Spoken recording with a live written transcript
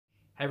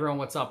Hey everyone,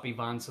 what's up?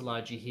 Ivan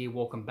Salaji here.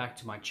 Welcome back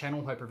to my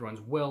channel. Hope everyone's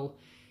well.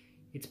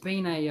 It's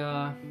been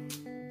a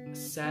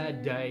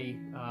sad day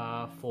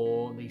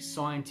for the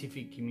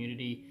scientific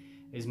community.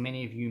 As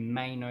many of you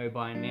may know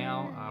by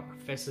now,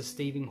 Professor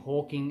Stephen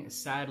Hawking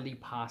sadly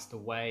passed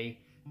away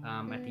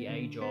at the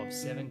age of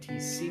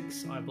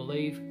 76, I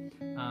believe,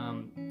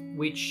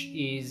 which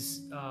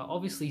is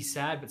obviously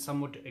sad but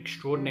somewhat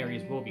extraordinary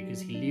as well,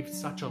 because he lived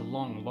such a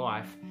long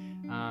life,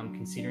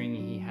 considering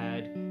he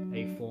had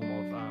a form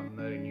of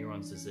motor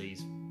neurone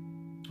disease,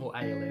 or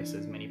ALS,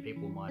 as many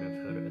people might have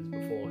heard of it as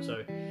before.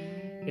 So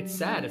it's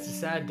sad. It's a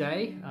sad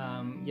day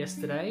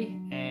yesterday,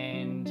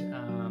 and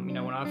you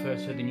know, when I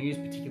first heard the news,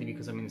 particularly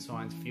because I'm in the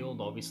science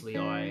field, obviously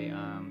I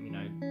you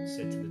know,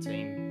 said to the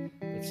team,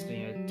 let's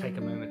take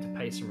a moment to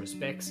pay some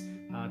respects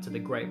to the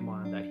great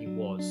mind that he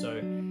was. So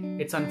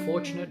it's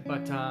unfortunate,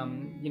 but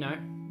you know,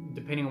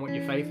 depending on what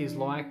your faith is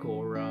like,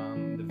 or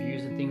the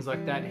views and things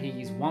like that,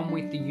 he is one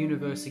with the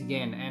universe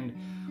again. And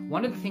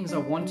one of the things I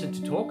wanted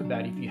to talk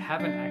about, if you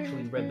haven't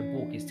actually read the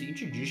book, is to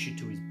introduce you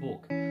to his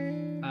book.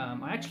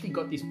 I actually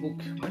got this book,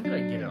 when did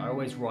I get it? I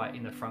always write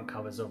in the front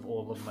covers of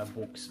all of my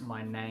books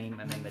my name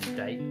and then the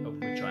date of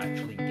which I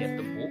actually get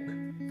the book.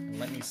 And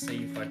let me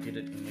see if I did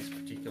it in this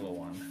particular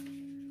one.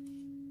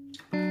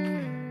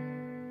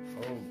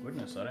 Oh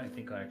goodness, I don't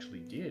think I actually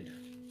did.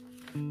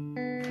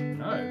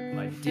 No,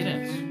 I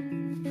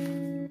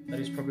didn't. That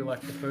is probably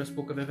like the first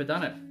book I've ever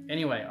done it.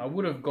 Anyway, I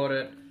would have got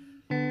it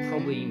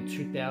probably in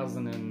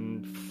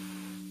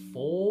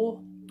 2004,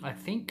 I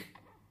think.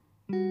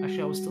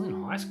 Actually, I was still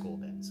in high school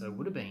then, so it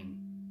would have been,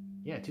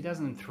 yeah,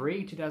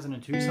 2003,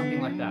 2002,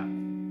 something like that.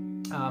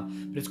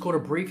 But it's called A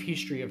Brief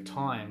History of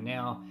Time.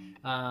 Now,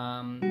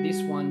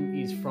 this one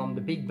is From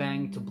the Big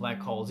Bang to Black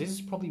Holes. This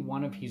is probably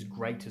one of his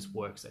greatest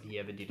works that he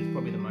ever did. It's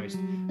probably the most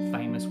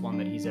famous one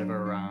that he's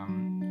ever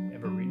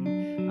written.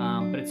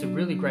 But it's a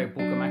really great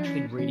book. I'm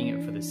actually reading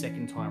it for the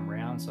second time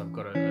round, so I've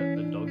got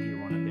a dog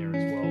ear on it there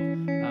as well.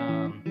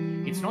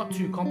 It's not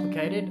too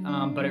complicated,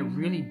 but it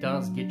really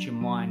does get your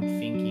mind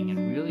thinking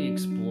and really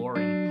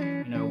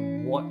exploring, you know,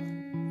 what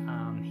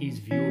his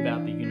view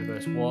about the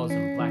universe was,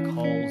 and black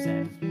holes,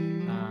 and you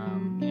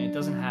know, it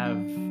doesn't have,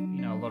 you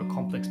know, a lot of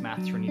complex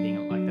maths or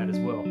anything like that as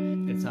well.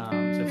 It's so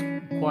it's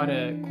quite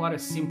a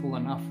simple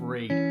enough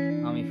read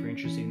if you're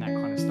interested in that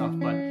kind of stuff.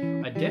 But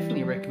I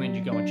definitely recommend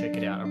you go and check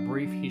it out. A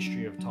Brief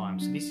History of Time.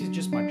 So this is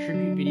just my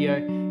tribute video,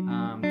 you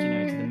know,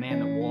 to the man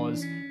that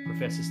was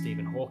Professor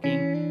Stephen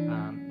Hawking.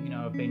 You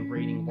know, I've been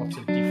reading lots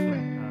of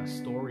different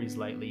stories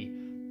lately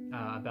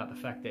about the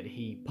fact that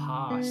he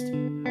passed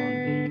on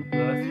the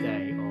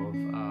birthday of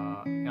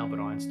Albert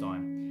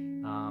Einstein,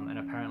 and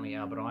apparently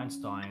Albert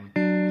Einstein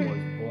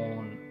was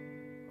born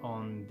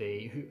on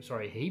the,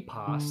 he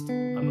passed,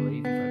 I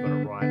believe, if I got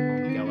it right,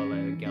 on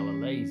Galileo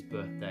Galilei's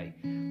birthday.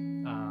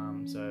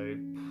 So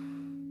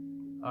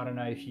I don't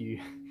know if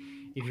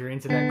you're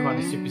into that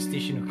kind of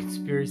superstition or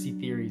conspiracy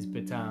theories,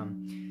 but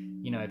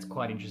you know, it's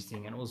quite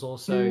interesting. And it was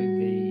also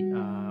the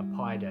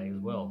Pi Day as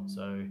well,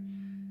 so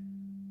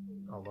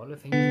a lot of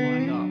things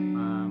lined up.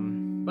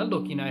 But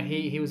look, you know,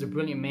 he was a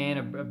brilliant man,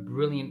 a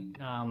brilliant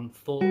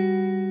thought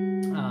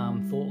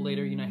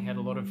leader. You know, he had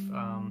a lot of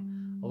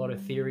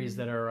theories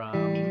that are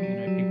you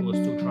know, people are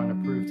still trying to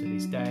prove to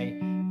this day,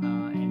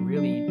 and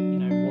really, you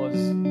know, was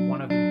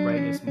one of the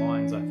greatest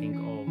minds, I think,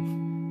 of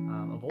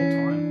all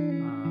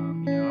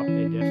time. You know, up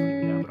there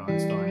definitely with Albert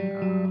Einstein,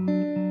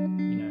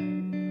 you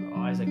know,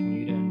 Isaac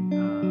Newton,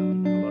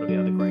 and a lot of the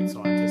other great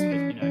scientists. But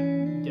you know,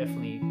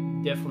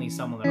 definitely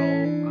someone that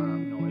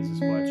I'll always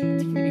aspire to,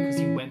 particularly because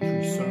he went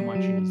through so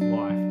much in his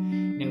life.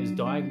 And he was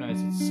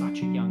diagnosed at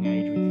such a young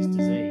age with this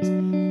disease,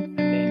 and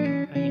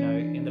then you know,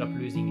 ended up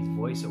losing his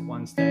voice at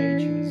one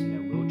stage. He was, you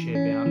know,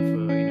 wheelchair bound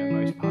for, you know,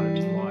 most part of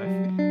his life,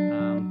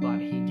 but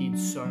he did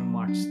so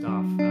much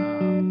stuff. You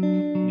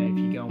know, if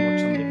you go and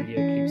watch some of the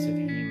video clips of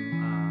him,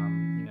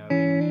 you know,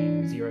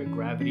 in Zero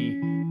Gravity,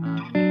 you know,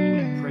 he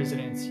met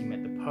presidents, he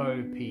met the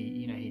Pope,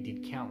 you know, he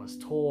did countless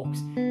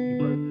talks, he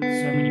wrote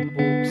so many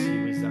books, he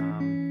was, you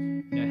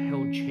know,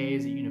 held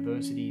chairs at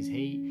universities.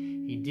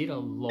 He did a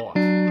lot.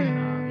 He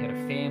had a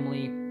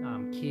family,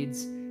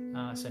 kids,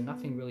 so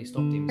nothing really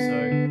stopped him. So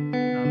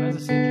as I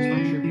said, just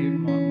my tribute,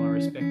 my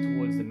respect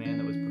towards the man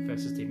that was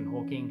Professor Stephen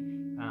Hawking.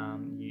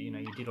 You know,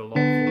 you did a lot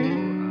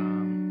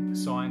for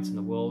science and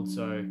the world,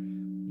 so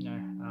you know,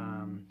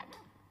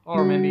 I'll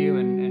remember you,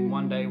 and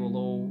one day we'll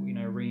all, you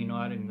know,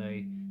 reunite in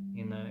the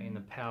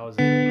powers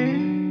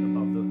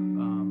above the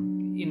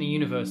in the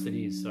universe that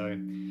is. So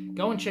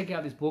go and check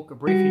out this book, A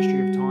Brief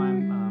History of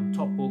Time,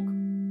 top book.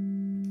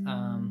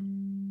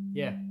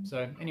 Yeah,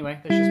 so anyway,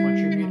 that's just my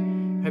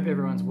tribute. Hope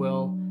everyone's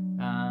well.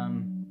 Yeah.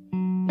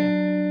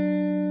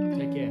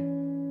 Take care.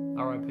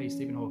 R.I.P.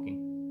 Stephen Hawking.